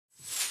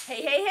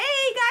Hey guys,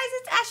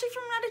 it's Ashley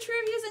from Not a True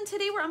Reviews, and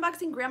today we're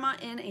unboxing Grandma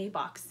in a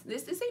Box.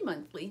 This is a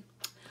monthly,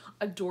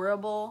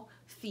 adorable,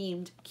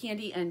 themed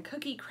candy and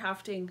cookie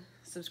crafting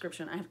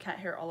subscription. I have cat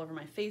hair all over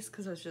my face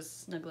because I was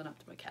just snuggling up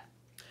to my cat.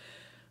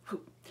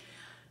 Whew.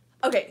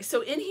 Okay,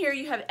 so in here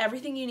you have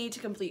everything you need to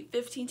complete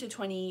 15 to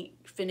 20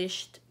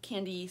 finished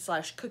candy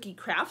 / cookie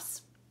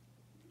crafts.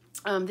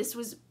 This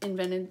was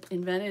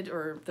invented,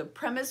 or the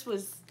premise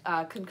was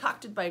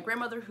concocted by a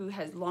grandmother who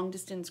has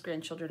long-distance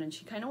grandchildren, and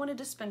she kind of wanted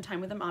to spend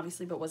time with them,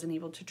 obviously, but wasn't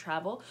able to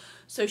travel.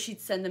 So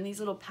she'd send them these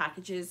little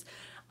packages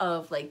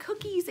of like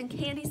cookies and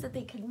candies that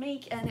they could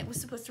make, and it was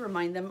supposed to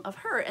remind them of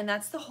her, and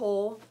that's the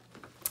whole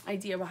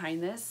idea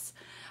behind this.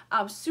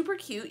 Super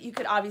cute. You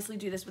could obviously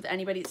do this with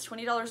anybody. It's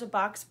 $20 a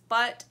box,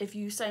 but if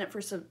you sign up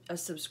for a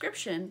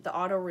subscription, the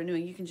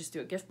auto-renewing, you can just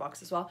do a gift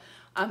box as well.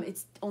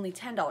 It's only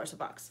 $10 a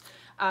box.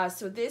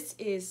 So this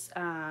is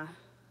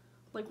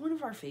like one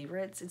of our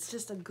favorites. It's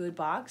just a good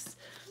box.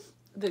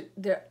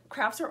 The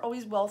crafts are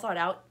always well thought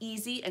out,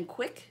 easy and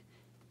quick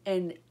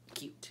and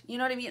cute. You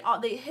know what I mean?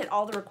 They hit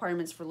all the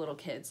requirements for little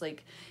kids.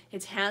 Like,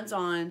 it's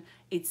hands-on,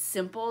 it's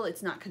simple,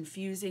 it's not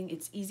confusing,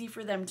 it's easy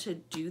for them to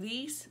do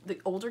these. The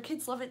older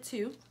kids love it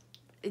too.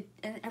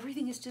 And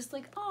everything is just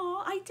like,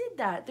 oh, I did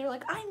that. They're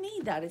like, I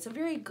made that. It's a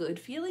very good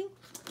feeling.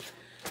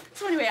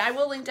 So anyway, I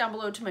will link down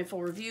below to my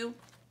full review,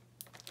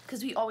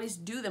 because we always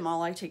do them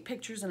all. I take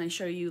pictures and I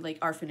show you like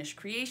our finished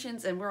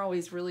creations, and we're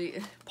always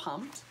really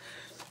pumped.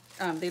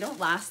 They don't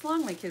last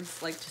long. My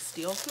kids like to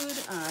steal food.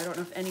 I don't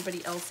know if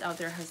anybody else out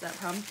there has that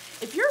problem.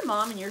 If you're a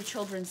mom and your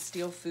children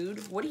steal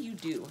food, what do you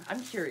do?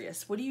 I'm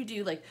curious. What do you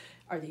do? Like,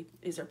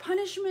 is there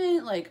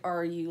punishment? Like,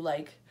 are you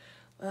like,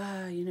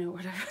 you know,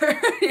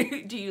 whatever?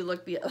 Do you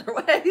look the other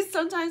way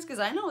sometimes? Because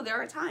I know there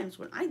are times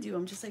when I do.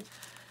 I'm just like,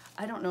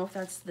 I don't know if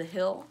that's the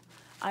hill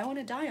I want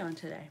to die on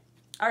today.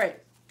 All right.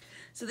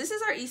 So this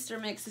is our Easter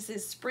mix. This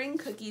is spring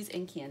cookies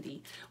and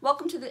candy.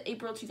 Welcome to the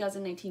April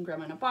 2019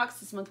 Grandma in a Box.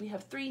 This month we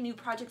have 3 new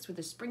projects with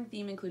a spring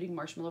theme, including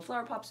marshmallow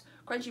flower pops,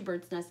 crunchy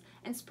bird's nest,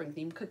 and spring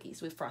themed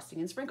cookies with frosting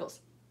and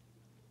sprinkles.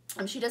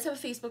 She does have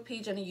a Facebook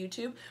page and a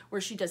YouTube where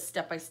she does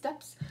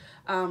step-by-steps.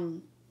 The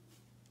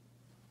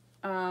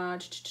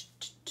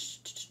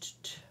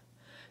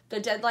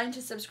deadline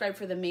to subscribe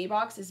for the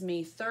Mailbox is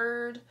May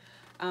 3rd.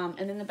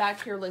 And then the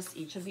back here lists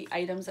each of the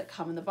items that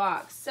come in the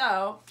box.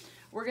 So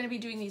we're going to be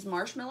doing these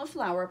marshmallow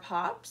flower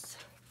pops,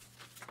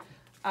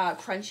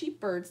 crunchy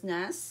bird's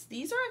nests.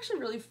 These are actually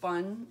really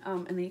fun,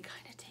 and they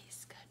kind of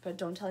taste good, but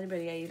don't tell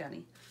anybody I ate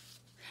any.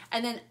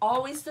 And then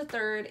always the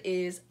third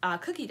is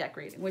cookie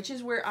decorating, which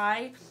is where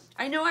I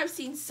know I've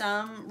seen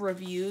some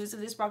reviews of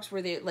this box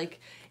where they like,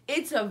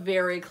 it's a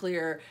very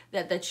clear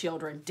that the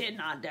children did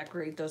not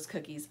decorate those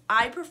cookies.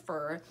 I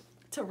prefer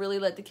to really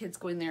let the kids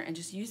go in there and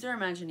just use their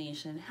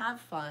imagination,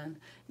 have fun,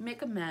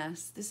 make a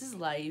mess. This is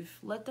life.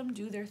 Let them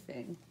do their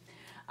thing.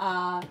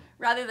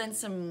 Rather than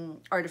some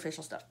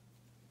artificial stuff.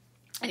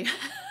 Anyway.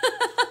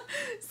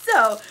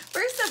 So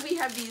first up we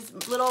have these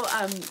little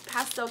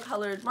pastel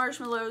colored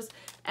marshmallows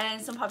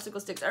and some popsicle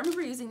sticks. I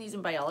remember using these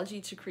in biology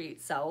to create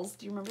cells.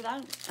 Do you remember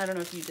that? I don't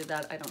know if you did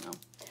that. I don't know.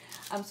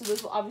 So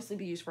those will obviously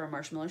be used for our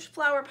marshmallow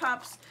flower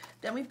pops.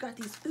 Then we've got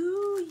these,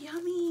 ooh,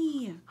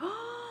 yummy.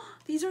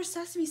 These are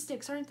sesame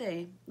sticks, aren't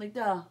they? Like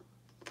the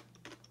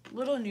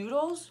little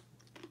noodles.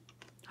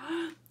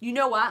 You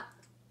know what?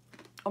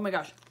 Oh my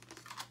gosh.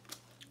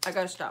 I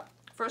gotta stop.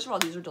 First of all,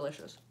 these are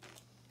delicious.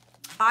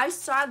 I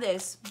saw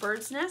this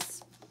bird's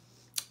nest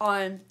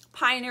on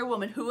Pioneer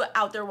Woman. Who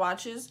out there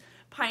watches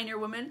Pioneer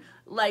Woman?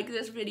 Like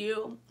this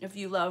video if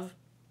you love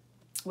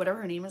whatever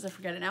her name is. I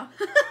forget it now.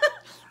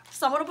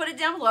 Someone will put it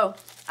down below.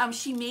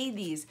 She made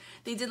these.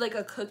 They did like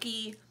a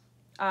cookie,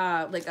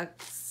 like a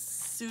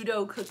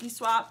pseudo cookie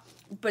swap,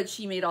 but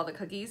she made all the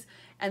cookies.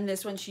 And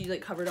this one, she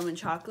like covered them in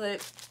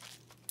chocolate.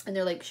 And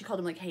they're like, she called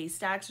them like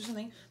haystacks or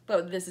something.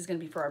 But this is gonna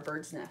be for our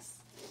bird's nest.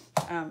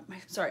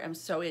 Sorry, I'm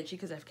so itchy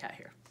because I have cat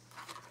hair.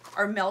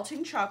 Our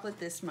melting chocolate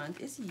this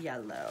month is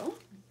yellow.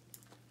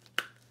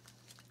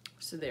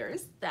 So there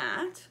is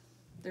that.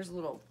 There's a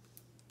little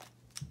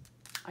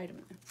item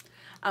in there.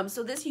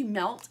 So this you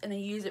melt and then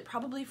you use it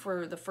probably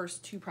for the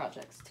first 2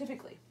 projects,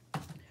 typically.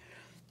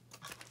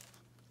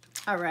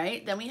 All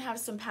right, then we have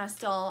some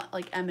pastel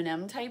like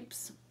M&M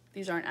types.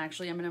 These aren't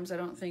actually M&Ms, I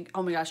don't think.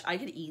 Oh my gosh, I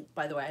could eat,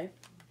 by the way,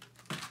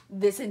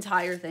 this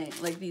entire thing.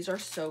 Like, these are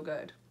so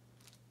good.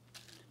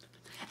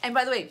 And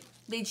by the way,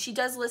 she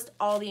does list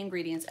all the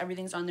ingredients.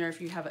 Everything's on there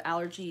if you have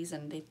allergies,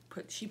 and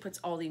she puts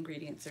all the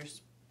ingredients.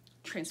 There's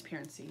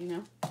transparency, you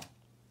know?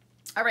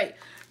 All right,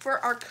 for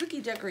our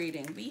cookie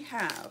decorating, we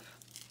have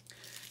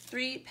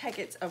 3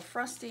 packets of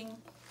frosting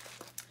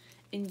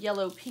in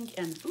yellow, pink,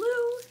 and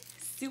blue.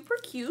 Super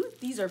cute.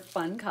 These are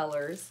fun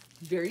colors.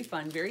 Very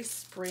fun, very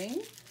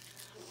spring.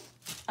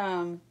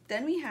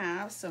 Then we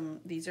have some,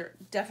 these are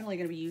definitely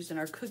going to be used in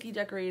our cookie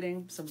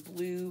decorating, some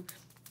blue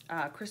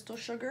crystal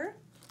sugar.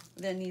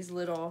 Then these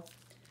little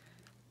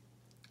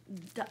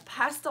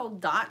pastel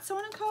dots, I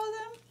want to call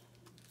them.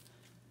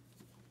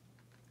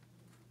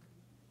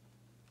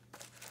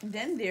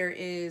 Then there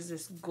is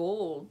this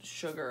gold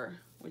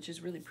sugar which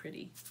is really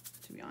pretty,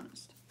 to be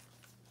honest.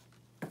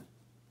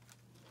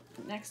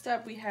 Next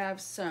up, we have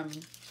some,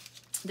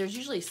 there's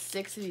usually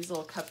 6 of these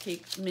little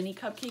mini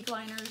cupcake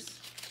liners.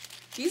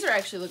 These are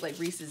actually look like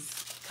Reese's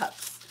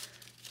cups.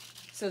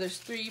 So there's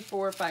 3,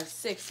 4, 5,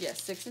 6,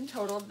 yes, 6 in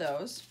total of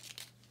those.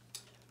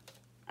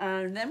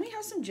 And then we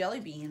have some jelly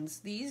beans.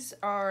 These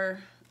are,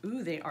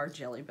 ooh, they are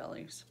Jelly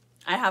Bellies.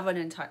 I have an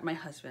entire, my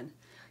husband,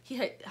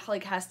 he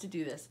like has to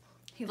do this.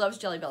 He loves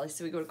Jelly Bellies,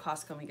 so we go to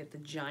Costco and we get the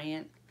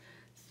giant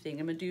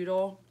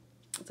thingamadoodle.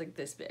 It's like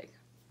this big.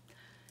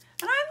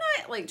 And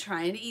I'm not like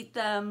trying to eat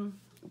them,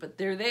 but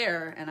they're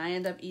there, and I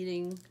end up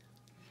eating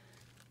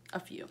a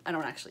few. I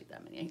don't actually eat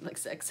that many, I eat like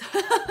 6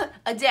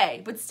 a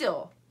day, but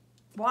still,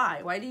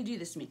 why? Why do you do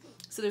this to me?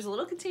 So there's a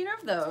little container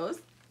of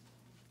those.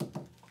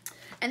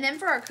 And then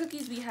for our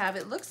cookies we have,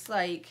 it looks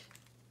like,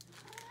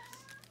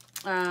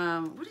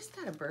 what is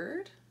that, a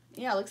bird?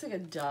 Yeah, it looks like a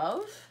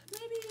dove,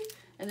 maybe?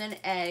 And then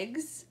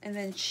eggs, and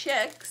then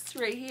chicks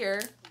right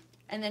here,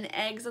 and then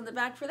eggs on the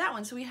back for that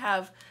one. So we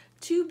have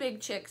 2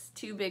 big chicks,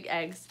 2 big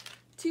eggs,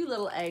 2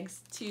 little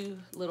eggs, 2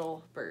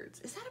 little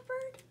birds. Is that a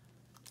bird?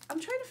 I'm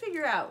trying to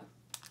figure out.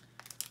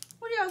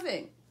 What do y'all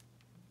think?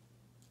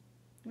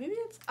 Maybe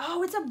it's,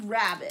 oh, it's a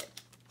rabbit.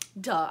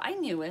 Duh, I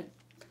knew it.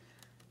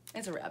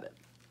 It's a rabbit.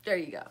 There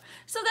you go.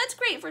 So that's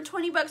great. For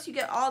 20 bucks, you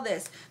get all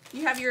this.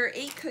 You have your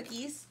 8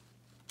 cookies,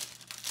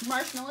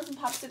 marshmallows and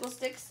popsicle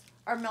sticks,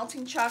 our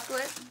melting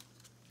chocolate,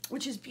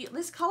 which is beautiful.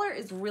 This color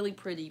is really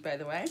pretty, by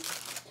the way.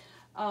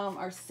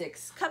 Our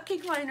 6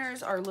 cupcake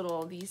liners, our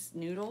little, these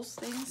noodles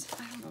things.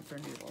 I don't know if they're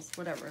noodles,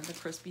 whatever, the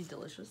crispy,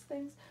 delicious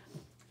things.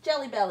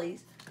 Jelly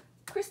Bellies,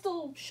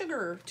 crystal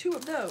sugar, 2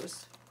 of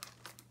those.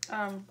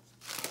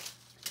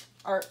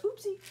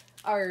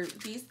 Are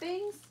these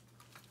things,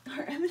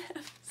 our M&Ms.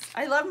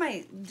 I love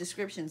my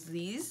descriptions.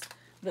 These,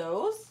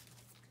 those,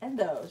 and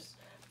those.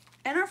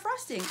 And our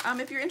frosting.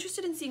 If you're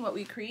interested in seeing what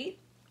we create,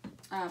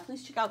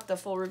 please check out the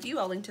full review.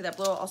 I'll link to that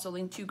below. I'll also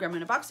link to Gramma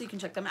in a Box so you can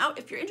check them out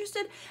if you're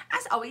interested.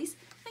 As always,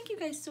 thank you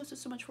guys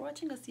so much for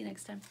watching. I'll see you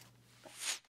next time.